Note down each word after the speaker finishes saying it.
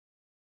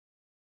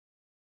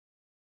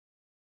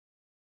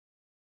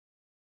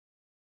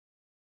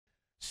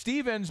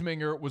Steve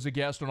Ensminger was a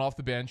guest on Off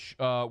the Bench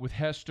with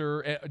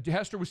Hester.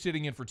 Hester was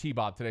sitting in for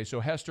T-Bob today, so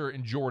Hester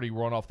and Jordy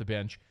were on Off the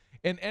Bench.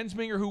 And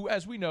Ensminger, who,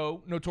 as we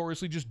know,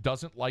 notoriously just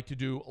doesn't like to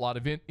do a lot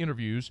of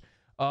interviews,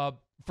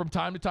 from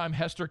time to time,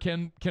 Hester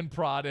can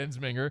prod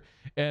Ensminger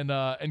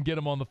and get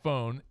him on the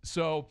phone.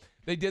 So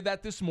they did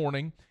that this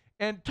morning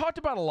and talked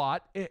about a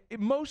lot.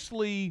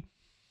 Mostly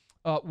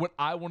what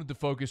I wanted to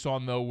focus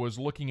on, though, was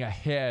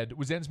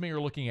Ensminger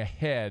looking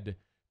ahead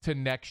to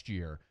next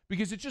year,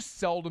 because it's just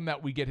seldom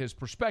that we get his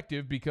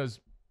perspective, because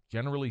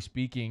generally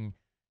speaking,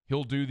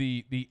 he'll do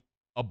the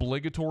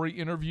obligatory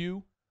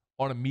interview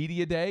on a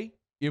media day,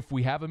 if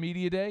we have a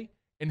media day,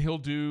 and he'll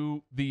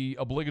do the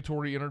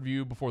obligatory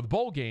interview before the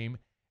bowl game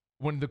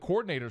when the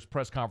coordinator's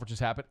press conferences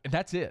happen, and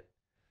that's it.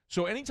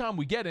 So anytime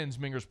we get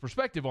Ensminger's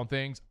perspective on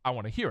things, I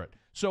want to hear it.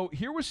 So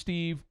here was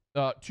Steve,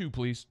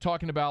 please,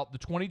 talking about the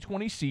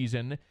 2020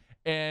 season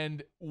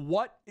and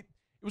what it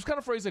was kind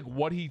of phrased like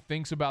what he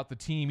thinks about the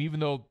team,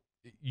 even though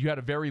you had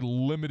a very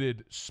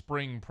limited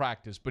spring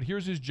practice. But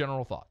here's his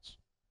general thoughts.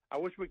 I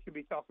wish we could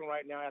be talking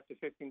right now after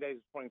 15 days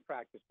of spring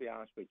practice, to be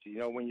honest with you. You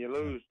know, when you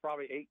lose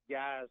probably 8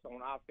 guys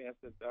on offense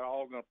that they're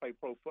all going to play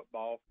pro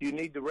football, you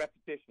need the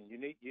repetition. You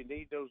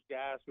need those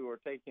guys who are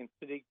taking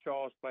Sadiq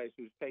Charles' place,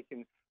 who's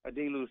taking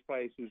Adilu's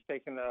place, who's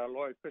taking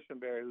Lloyd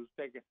Christianberry, who's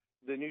taking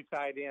the new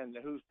tight end,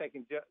 who's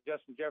taking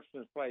Justin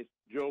Jefferson's place,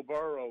 Joe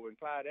Burrow and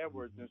Clyde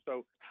Edwards. And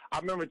so I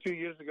remember 2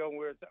 years ago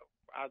when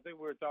I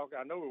think we were talking,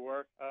 I know we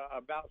were,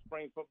 about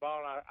spring football,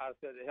 and I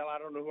said, hell, I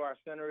don't know who our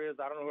center is.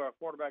 I don't know who our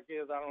quarterback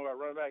is. I don't know who our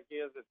running back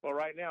is. Well,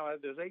 right now,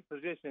 there's 8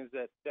 positions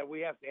that we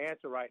have to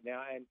answer right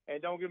now.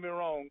 And don't get me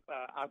wrong,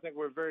 I think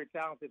we're a very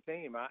talented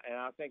team, and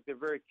I think they're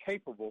very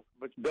capable.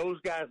 But those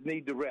guys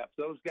need the reps.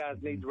 Those guys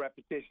need the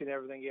repetition,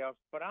 everything else.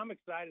 But I'm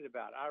excited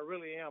about it. I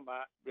really am.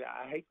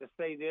 I hate to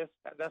say this.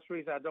 That's the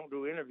reason I don't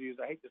do interviews.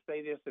 I hate to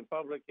say this in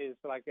public. It's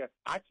like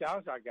I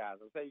challenge our guys.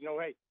 I say,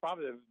 hey,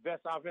 probably the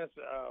best offense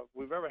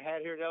we've ever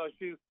had here at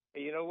LSU,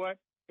 and you know what?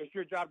 It's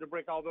your job to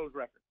break all those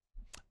records.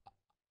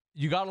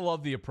 You got to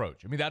love the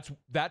approach. I mean,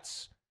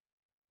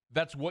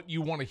 that's what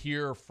you want to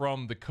hear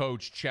from the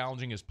coach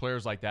challenging his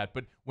players like that.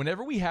 But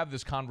whenever we have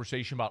this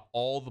conversation about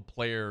all the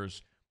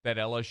players that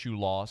LSU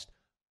lost,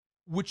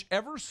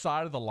 whichever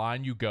side of the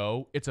line you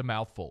go, it's a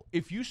mouthful.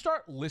 If you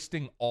start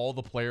listing all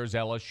the players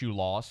LSU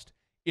lost,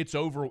 it's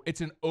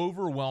an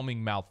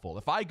overwhelming mouthful.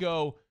 If I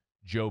go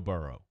Joe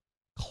Burrow,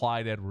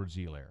 Clyde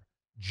Edwards-Helaire,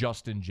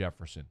 Justin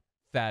Jefferson,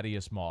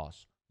 Thaddeus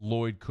Moss,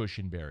 Lloyd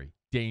Cushenberry,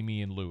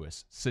 Damian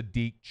Lewis,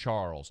 Sadiq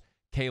Charles,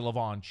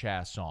 Kaylavon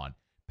Chasson,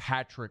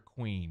 Patrick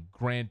Queen,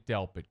 Grant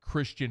Delpit,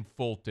 Christian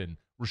Fulton,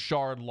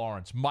 Rashard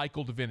Lawrence,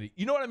 Michael Divinity.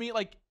 You know what I mean?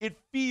 Like, it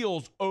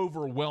feels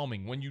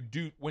overwhelming when you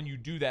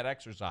do that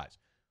exercise.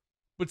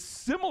 But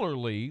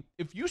similarly,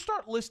 if you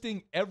start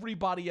listing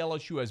everybody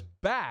LSU has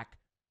back,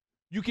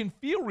 you can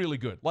feel really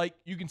good. Like,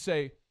 you can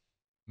say,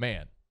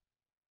 man,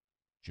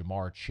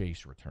 Jamar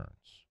Chase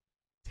returns.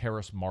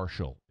 Terrace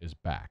Marshall is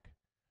back.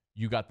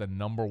 You got the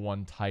number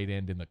 1 tight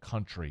end in the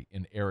country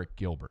in Eric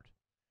Gilbert.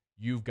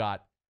 You've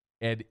got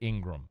Ed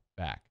Ingram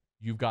back.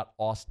 You've got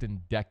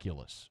Austin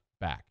Deculus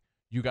back.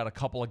 You got a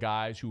couple of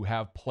guys who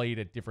have played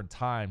at different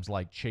times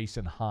like Chase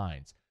and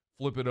Hines.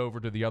 Flip it over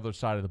to the other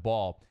side of the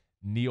ball.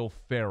 Neil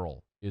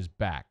Farrell is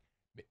back.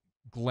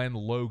 Glenn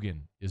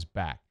Logan is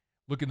back.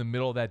 Look in the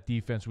middle of that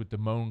defense with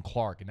Damone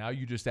Clark. And now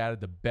you just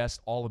added the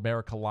best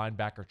All-America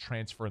linebacker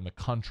transfer in the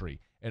country.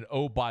 And,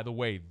 oh, by the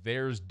way,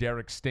 there's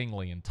Derek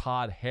Stingley, and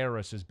Todd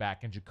Harris is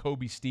back, and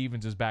Jacoby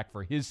Stevens is back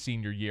for his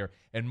senior year,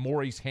 and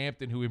Maurice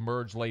Hampton, who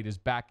emerged late, is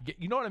back.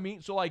 You know what I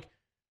mean? So, like,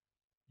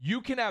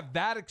 you can have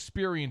that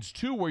experience,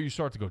 too, where you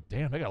start to go,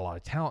 damn, they got a lot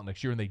of talent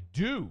next year, and they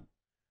do.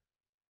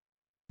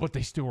 But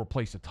they still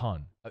replace a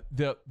ton.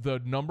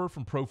 The number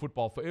from Pro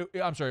Football,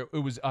 I'm sorry, it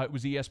was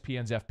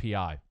ESPN's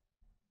FPI,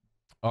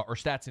 or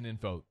Stats and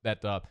Info,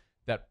 that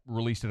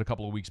released it a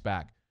couple of weeks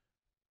back.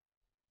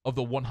 Of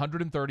the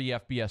 130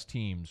 FBS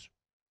teams,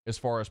 as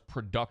far as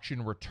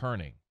production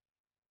returning,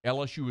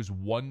 LSU is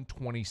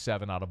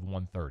 127 out of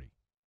 130.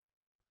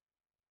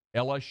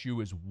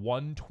 LSU is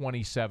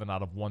 127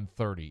 out of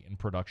 130 in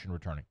production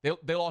returning.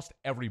 They lost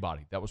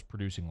everybody that was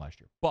producing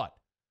last year, but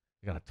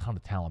they got a ton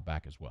of talent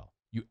back as well.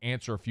 You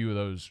answer a few of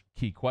those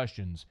key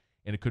questions,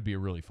 and it could be a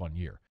really fun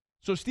year.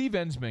 So Steve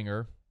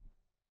Ensminger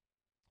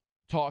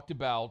talked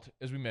about,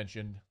 as we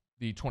mentioned,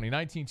 the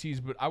 2019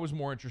 season, but I was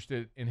more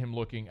interested in him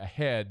looking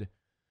ahead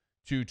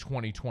to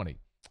 2020.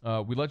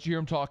 We let you hear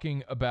him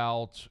talking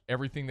about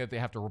everything that they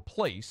have to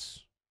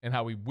replace and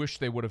how we wish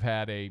they would have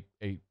had a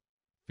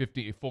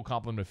full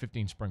complement of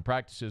 15 spring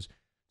practices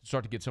to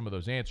start to get some of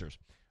those answers.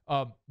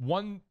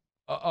 One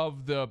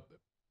of the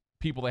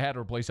people they had to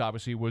replace,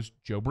 obviously, was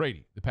Joe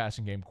Brady, the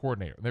passing game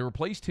coordinator. They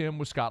replaced him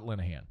with Scott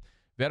Linehan,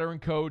 veteran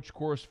coach, of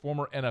course,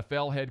 former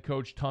NFL head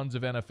coach, tons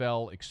of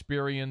NFL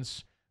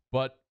experience,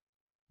 but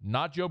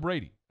not Joe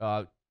Brady.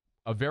 A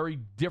very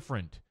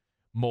different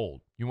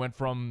mold. You went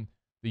from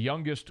the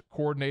youngest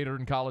coordinator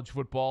in college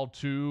football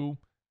to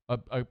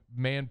a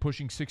man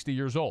pushing 60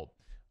 years old.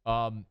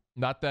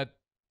 Not that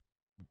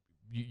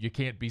you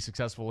can't be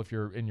successful if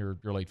you're in your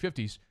late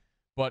 50s.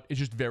 But it's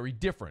just very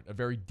different, a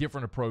very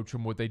different approach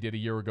from what they did a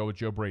year ago with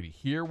Joe Brady.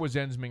 Here was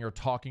Ensminger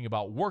talking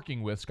about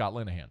working with Scott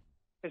Linehan.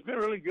 It's been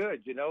really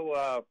good.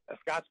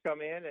 Scott's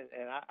come in,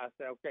 and I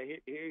said, okay,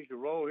 here's your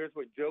role. Here's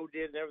what Joe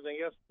did and everything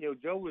else.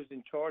 Joe was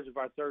in charge of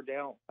our third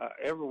down,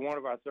 every one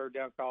of our third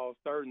down calls,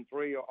 3rd and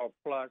 3 or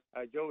plus.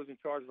 Joe was in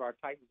charge of our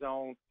tight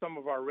zone, some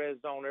of our red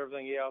zone,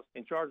 everything else,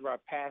 in charge of our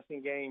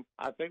passing game.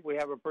 I think we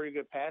have a pretty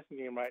good passing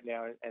game right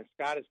now, and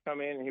Scott has come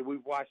in, and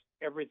we've watched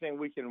everything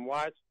we can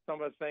watch, some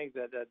of the things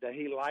that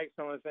he likes,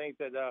 some of the things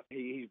that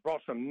he's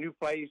brought some new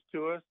plays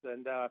to us,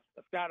 and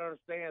Scott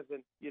understands,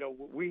 and,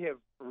 we have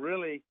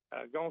really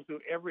gone through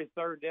every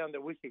third down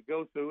that we could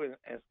go through,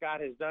 and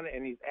Scott has done it,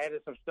 and he's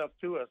added some stuff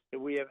to us.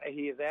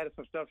 He has added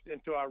some stuff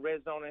into our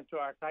red zone, into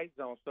our tight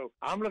zone. So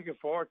I'm looking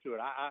forward to it.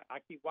 I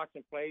keep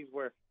watching plays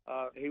where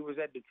he was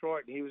at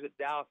Detroit and he was at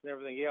Dallas and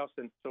everything else,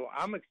 and so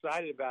I'm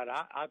excited about it.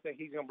 I think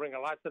he's going to bring a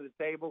lot to the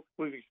table.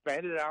 We've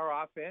expanded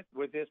our offense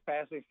with his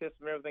passing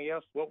system and everything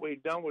else. What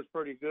we've done was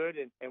pretty good,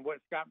 and what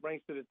Scott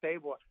brings to the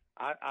table,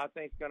 I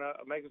think is going to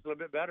make us a little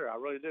bit better. I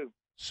really do.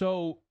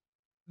 So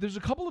there's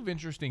a couple of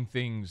interesting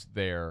things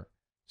there,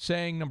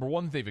 saying, number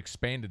one, they've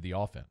expanded the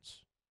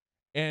offense.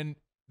 And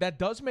that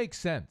does make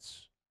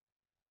sense.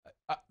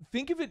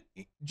 Think of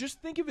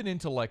it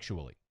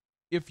intellectually.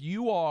 If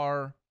you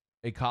are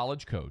a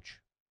college coach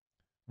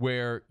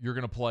where you're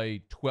going to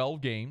play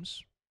 12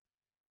 games,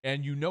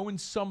 and in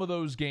some of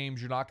those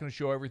games you're not going to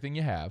show everything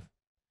you have,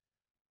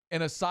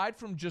 and aside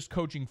from just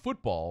coaching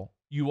football,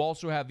 you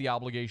also have the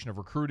obligation of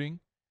recruiting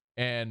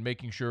and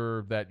making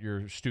sure that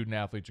your student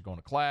athletes are going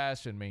to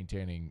class and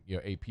maintaining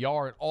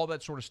APR and all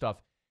that sort of stuff.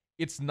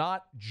 It's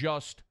not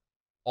just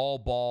all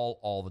ball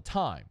all the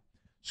time.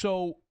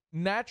 So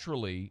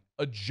naturally,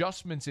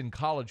 adjustments in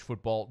college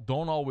football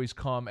don't always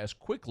come as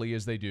quickly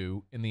as they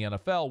do in the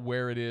NFL,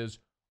 where it is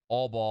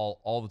all ball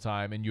all the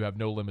time and you have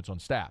no limits on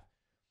staff.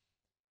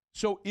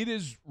 So it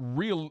is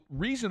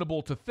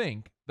reasonable to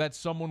think that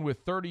someone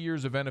with 30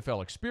 years of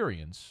NFL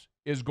experience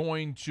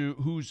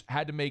who's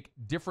had to make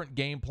different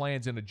game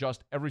plans and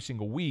adjust every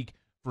single week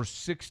for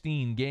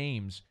 16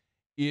 games,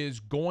 is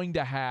going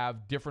to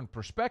have different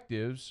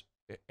perspectives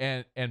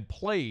and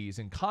plays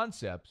and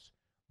concepts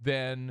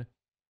than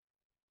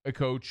a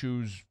coach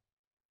who's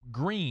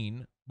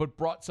green but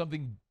brought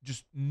something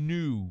just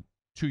new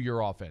to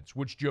your offense,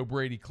 which Joe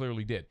Brady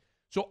clearly did.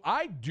 So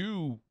I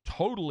do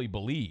totally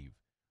believe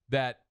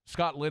that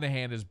Scott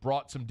Linehan has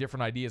brought some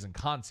different ideas and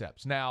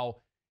concepts. Now,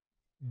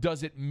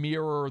 does it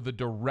mirror the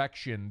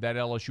direction that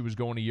LSU was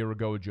going a year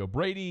ago with Joe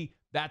Brady?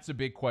 That's a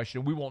big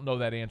question. We won't know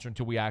that answer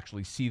until we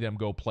actually see them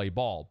go play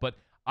ball. But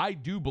I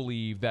do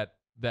believe that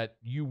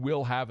you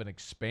will have an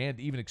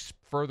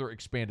further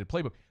expanded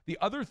playbook. The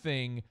other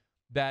thing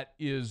that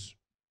is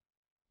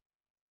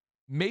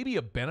maybe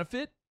a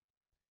benefit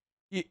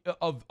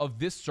of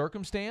this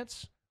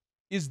circumstance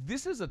is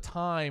this is a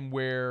time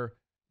where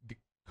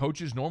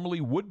coaches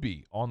normally would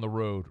be on the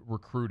road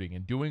recruiting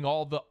and doing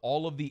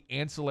all of the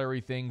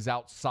ancillary things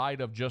outside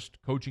of just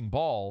coaching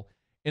ball.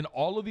 And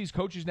all of these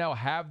coaches now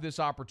have this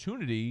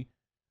opportunity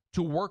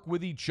to work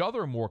with each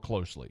other more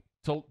closely,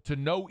 to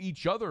know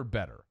each other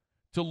better,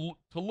 to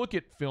look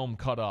at film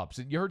cut-ups.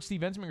 And you heard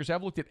Steve Ensminger say,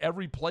 I've looked at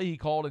every play he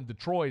called in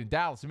Detroit and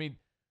Dallas. I mean,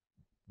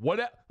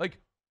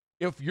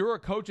 if you're a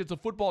coach that's a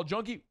football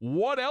junkie,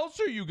 what else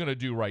are you going to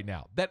do right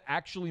now? That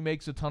actually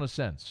makes a ton of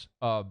sense.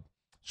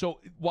 So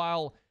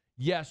while,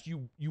 yes,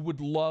 you would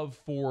love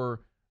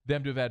for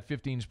them to have had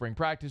 15 spring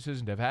practices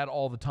and to have had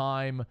all the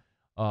time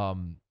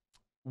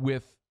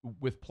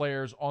with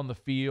players on the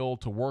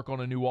field to work on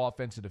a new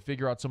offense and to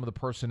figure out some of the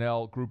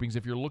personnel groupings.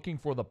 If you're looking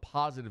for the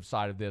positive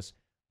side of this,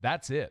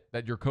 that's it.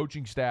 That your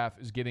coaching staff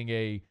is getting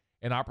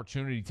an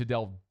opportunity to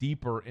delve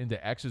deeper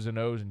into X's and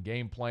O's and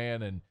game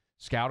plan and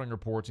scouting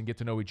reports and get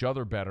to know each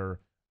other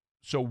better.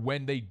 So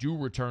when they do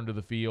return to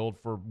the field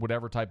for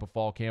whatever type of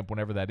fall camp,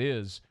 whenever that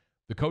is,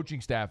 the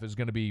coaching staff is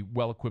going to be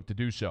well-equipped to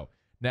do so.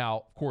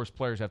 Now, of course,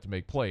 players have to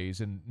make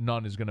plays, and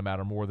none is going to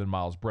matter more than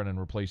Myles Brennan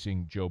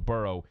replacing Joe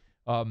Burrow.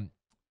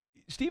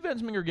 Steve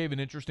Ensminger gave an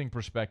interesting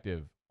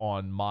perspective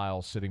on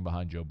Myles sitting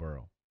behind Joe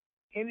Burrow.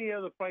 Any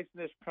other place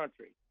in this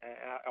country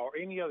or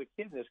any other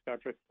kid in this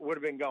country would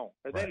have been gone.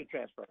 They'd have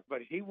transferred. But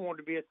he wanted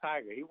to be a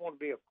Tiger. He wanted to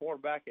be a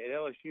quarterback at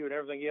LSU and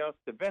everything else.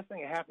 The best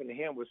thing that happened to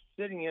him was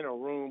sitting in a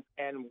room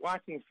and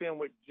watching film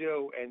with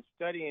Joe and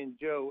studying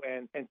Joe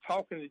and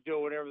talking to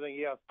Joe and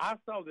everything else. I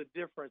saw the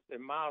difference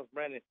in Myles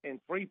Brennan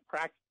in 3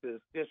 practices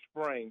this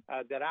spring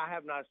that I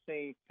have not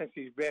seen since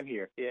he's been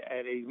here.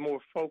 And he's more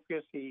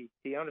focused. He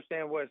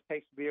understands what it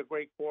takes to be a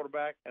great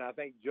quarterback, and I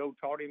think Joe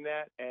taught him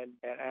that, and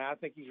I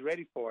think he's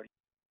ready for it.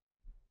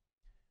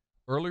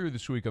 Earlier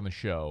this week on the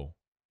show,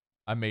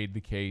 I made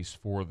the case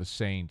for the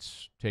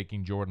Saints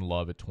taking Jordan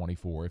Love at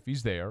 24, if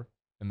he's there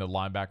and the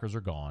linebackers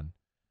are gone,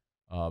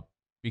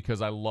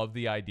 because I love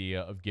the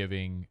idea of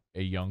giving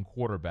a young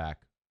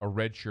quarterback a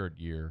redshirt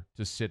year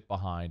to sit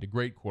behind a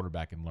great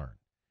quarterback and learn.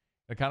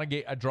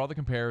 I draw the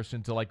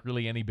comparison to like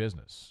really any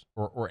business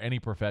or any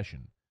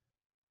profession.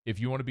 If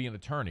you want to be an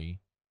attorney,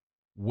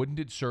 wouldn't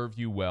it serve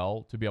you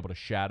well to be able to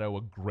shadow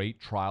a great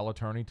trial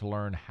attorney to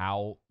learn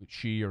how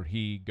she or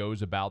he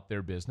goes about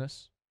their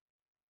business?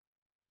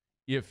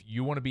 If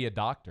you want to be a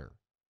doctor,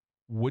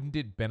 wouldn't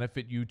it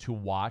benefit you to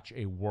watch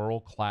a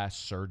world-class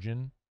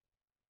surgeon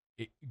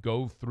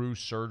go through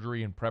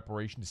surgery and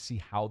preparation to see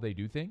how they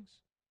do things?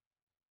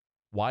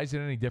 Why is it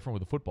any different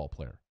with a football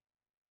player?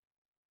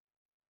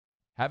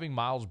 Having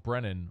Myles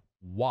Brennan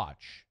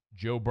watch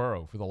Joe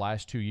Burrow for the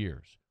last 2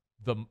 years,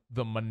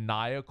 the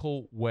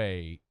maniacal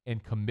way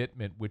and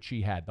commitment which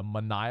he had, the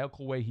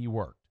maniacal way he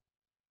worked,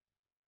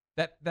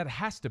 that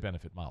has to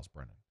benefit Myles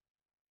Brennan.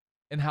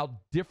 And how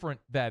different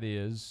that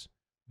is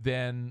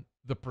than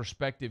the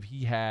perspective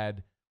he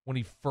had when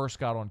he first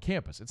got on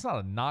campus. It's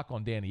not a knock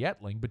on Danny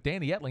Etling, but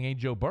Danny Etling ain't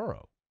Joe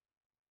Burrow.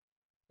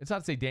 It's not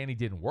to say Danny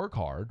didn't work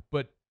hard,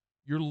 but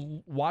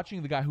you're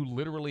watching the guy who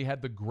literally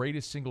had the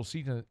greatest single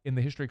season in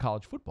the history of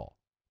college football.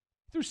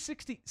 Threw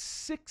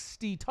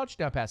 60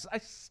 touchdown passes. I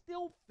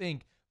still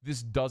think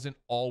this doesn't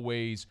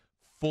always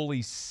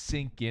fully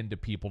sink into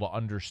people to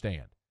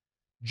understand.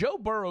 Joe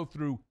Burrow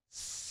threw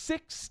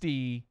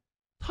 60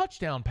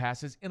 touchdown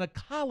passes in a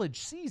college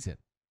season.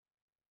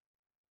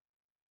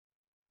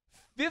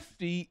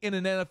 50 in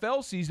an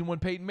NFL season when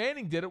Peyton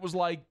Manning did it was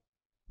like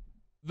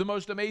the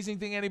most amazing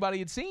thing anybody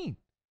had seen.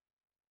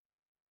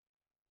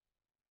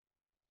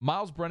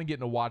 Myles Brennan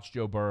getting to watch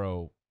Joe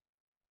Burrow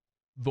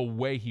the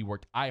way he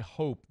worked, I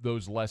hope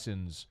those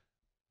lessons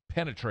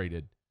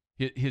penetrated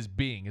his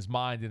being, his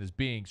mind and his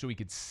being, so he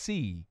could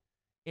see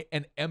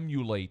and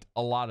emulate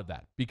a lot of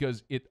that,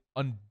 because it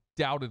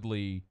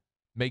undoubtedly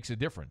makes a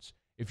difference.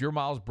 If you're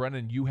Myles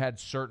Brennan, you had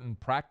certain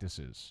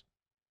practices,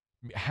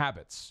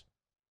 habits,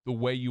 the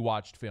way you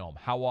watched film,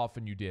 how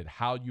often you did,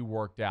 how you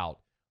worked out,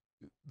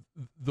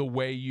 the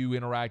way you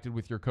interacted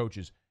with your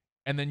coaches,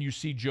 and then you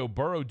see Joe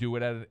Burrow do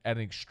it at an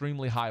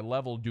extremely high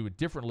level, do it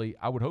differently,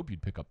 I would hope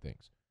you'd pick up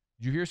things.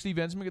 Did you hear Steve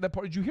Ensminger that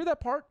part? Did you hear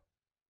that part?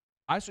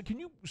 I said, can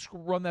you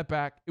run that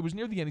back? It was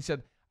near the end. He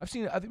said, I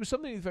think it was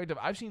something to the effect of,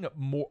 I've seen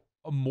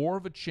more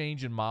of a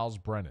change in Myles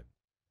Brennan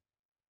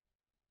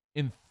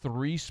in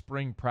 3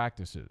 spring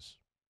practices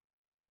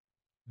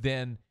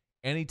than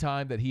any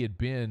time that he had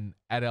been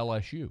at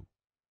LSU.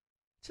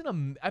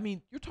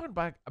 You're talking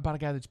about a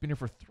guy that's been here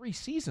for 3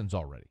 seasons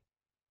already.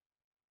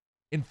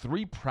 In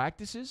 3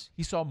 practices,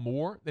 he saw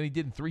more than he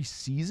did in 3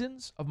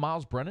 seasons of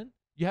Myles Brennan.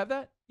 You have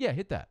that? Yeah,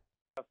 hit that.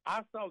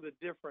 I saw the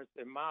difference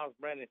in Myles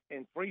Brennan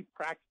in 3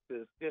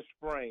 practices this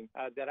spring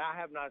that I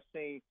have not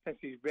seen since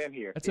he's been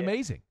here. That's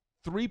amazing.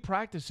 3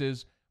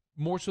 practices,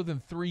 more so than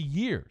 3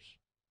 years.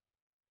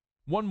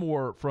 One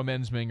more from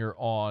Ensminger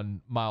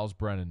on Myles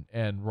Brennan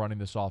and running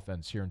this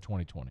offense here in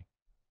 2020.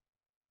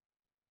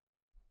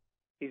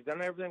 He's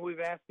done everything we've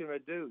asked him to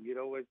do. You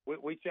know,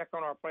 we check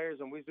on our players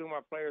and we Zoom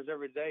our players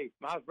every day.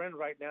 Myles Brennan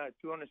right now is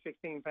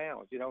 216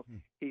 pounds. You know,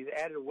 he's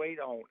added weight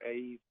on.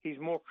 He's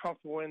more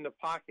comfortable in the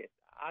pocket.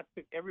 I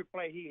took every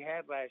play he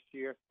had last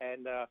year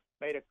and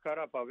made a cut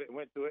up of it and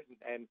went through it,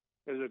 and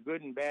it was a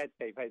good and bad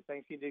tape. Hey,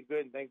 things he did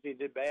good and things he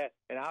did bad.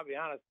 And I'll be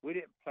honest, we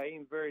didn't play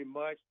him very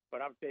much,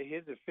 but I'll say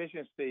his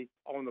efficiency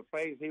on the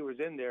plays he was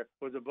in there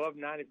was above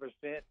 90%,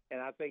 and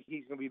I think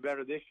he's going to be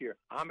better this year.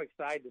 I'm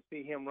excited to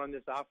see him run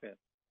this offense.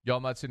 Y'all,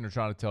 I'm not sitting there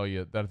trying to tell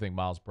you that I think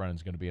Myles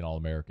Brennan's going to be an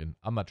All-American.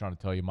 I'm not trying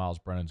to tell you Myles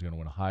Brennan's going to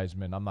win a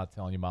Heisman. I'm not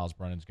telling you Myles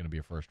Brennan's going to be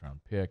a first-round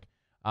pick.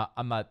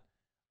 I'm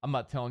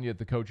not telling you that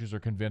the coaches are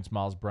convinced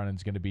Myles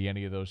Brennan's going to be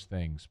any of those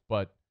things.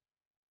 But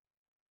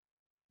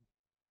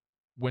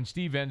when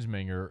Steve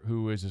Ensminger,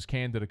 who is as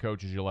candid a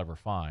coach as you'll ever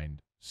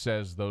find,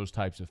 says those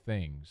types of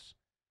things,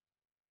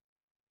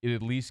 it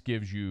at least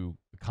gives you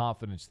the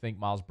confidence to think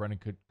Myles Brennan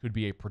could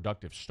be a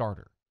productive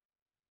starter.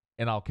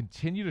 And I'll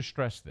continue to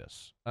stress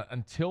this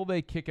until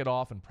they kick it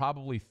off and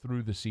probably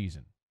through the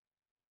season.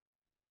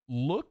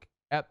 Look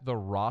at the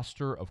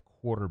roster of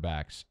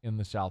quarterbacks in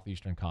the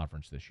Southeastern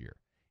Conference this year.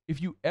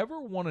 If you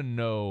ever want to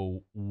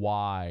know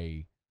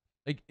why,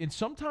 and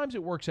sometimes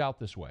it works out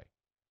this way.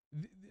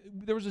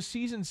 There was a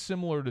season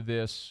similar to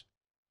this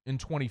in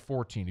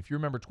 2014. If you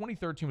remember,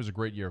 2013 was a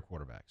great year of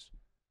quarterbacks.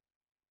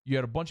 You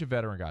had a bunch of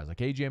veteran guys like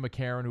A.J.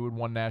 McCarron, who had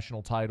won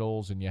national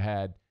titles, and you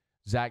had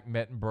Zach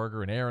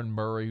Mettenberger and Aaron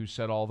Murray, who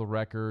set all the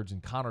records,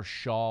 and Connor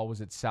Shaw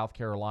was at South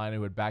Carolina,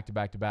 who had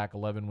back-to-back-to-back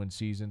 11-win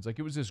seasons.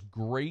 It was this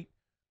great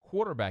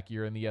quarterback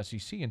year in the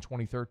SEC in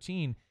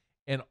 2013,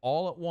 and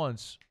all at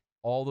once,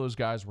 all those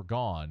guys were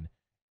gone,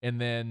 and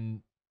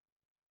then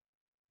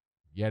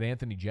you had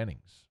Anthony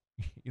Jennings.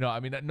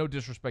 No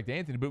disrespect to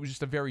Anthony, but it was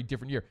just a very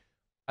different year.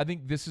 I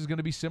think this is going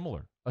to be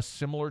similar, a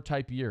similar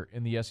type year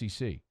in the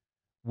SEC,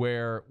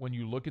 where when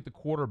you look at the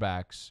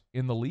quarterbacks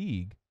in the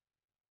league,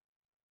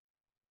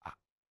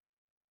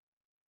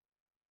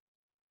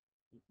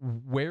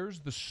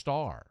 where's the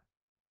star?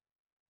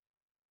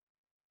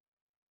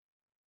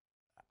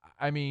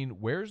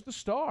 Where's the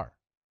star?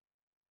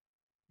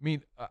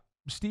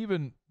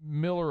 Stephen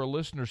Miller, a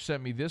listener,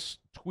 sent me this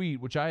tweet,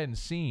 which I hadn't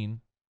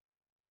seen.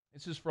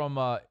 This is from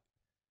an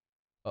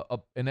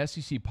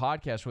SEC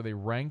podcast where they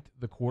ranked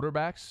the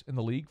quarterbacks in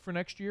the league for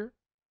next year.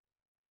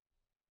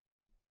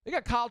 They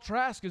got Kyle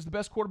Trask as the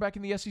best quarterback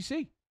in the SEC.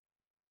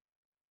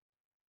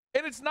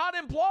 And it's not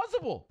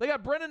implausible. They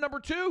got Brennan number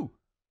 2.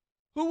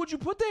 Who would you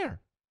put there?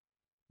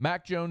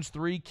 Mac Jones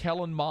 3,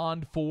 Kellen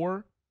Mond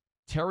 4,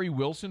 Terry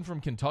Wilson from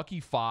Kentucky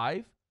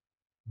 5,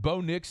 Bo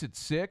Nix at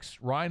 6,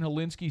 Ryan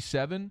Helinski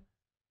 7,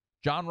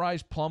 John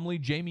Rice Plumlee,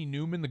 Jamie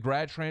Newman, the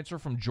grad transfer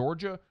from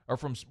Georgia, or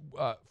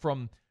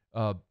from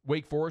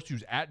Wake Forest,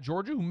 who's at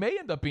Georgia, who may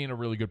end up being a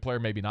really good player,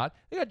 maybe not.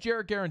 They got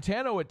Jarrett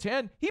Garantano at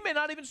 10. He may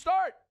not even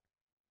start.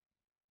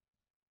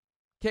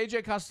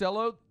 KJ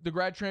Costello, the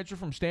grad transfer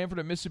from Stanford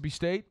at Mississippi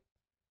State.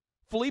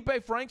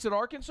 Felipe Franks at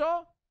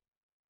Arkansas.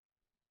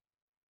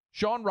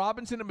 Sean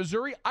Robinson at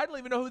Missouri. I don't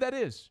even know who that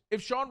is.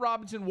 If Sean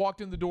Robinson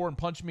walked in the door and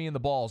punched me in the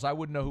balls, I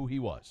wouldn't know who he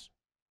was.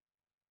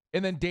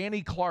 And then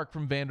Danny Clark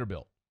from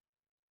Vanderbilt.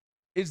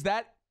 Is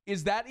that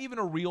even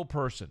a real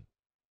person?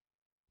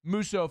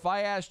 Musso, if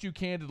I asked you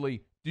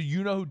candidly, do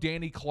you know who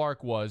Danny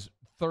Clark was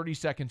 30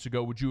 seconds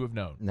ago, would you have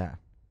known? No.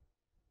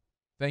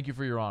 Thank you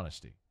for your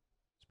honesty,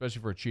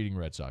 especially for a cheating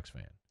Red Sox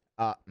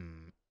fan.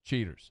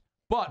 Cheaters.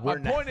 But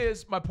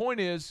my point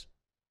is,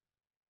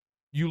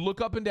 you look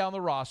up and down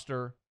the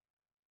roster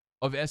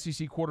of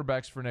SEC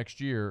quarterbacks for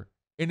next year,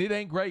 and it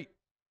ain't great,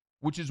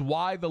 which is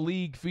why the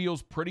league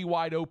feels pretty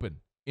wide open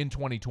in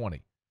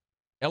 2020.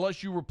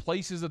 LSU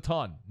replaces a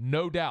ton,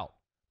 no doubt.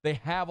 They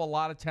have a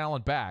lot of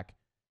talent back.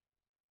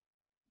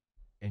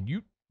 And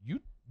you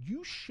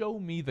show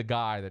me the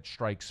guy that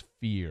strikes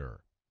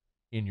fear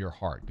in your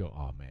heart. Go,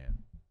 oh, man,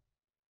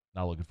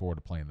 not looking forward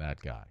to playing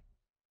that guy.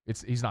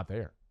 He's not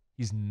there.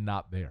 He's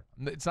not there.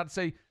 It's not to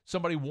say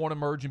somebody won't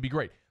emerge and be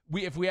great.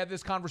 If we had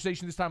this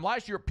conversation this time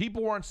last year,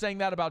 people weren't saying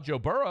that about Joe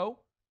Burrow,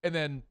 and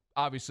then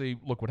obviously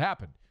look what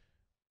happened.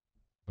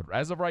 But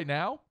as of right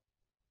now,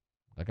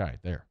 that guy right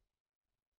there.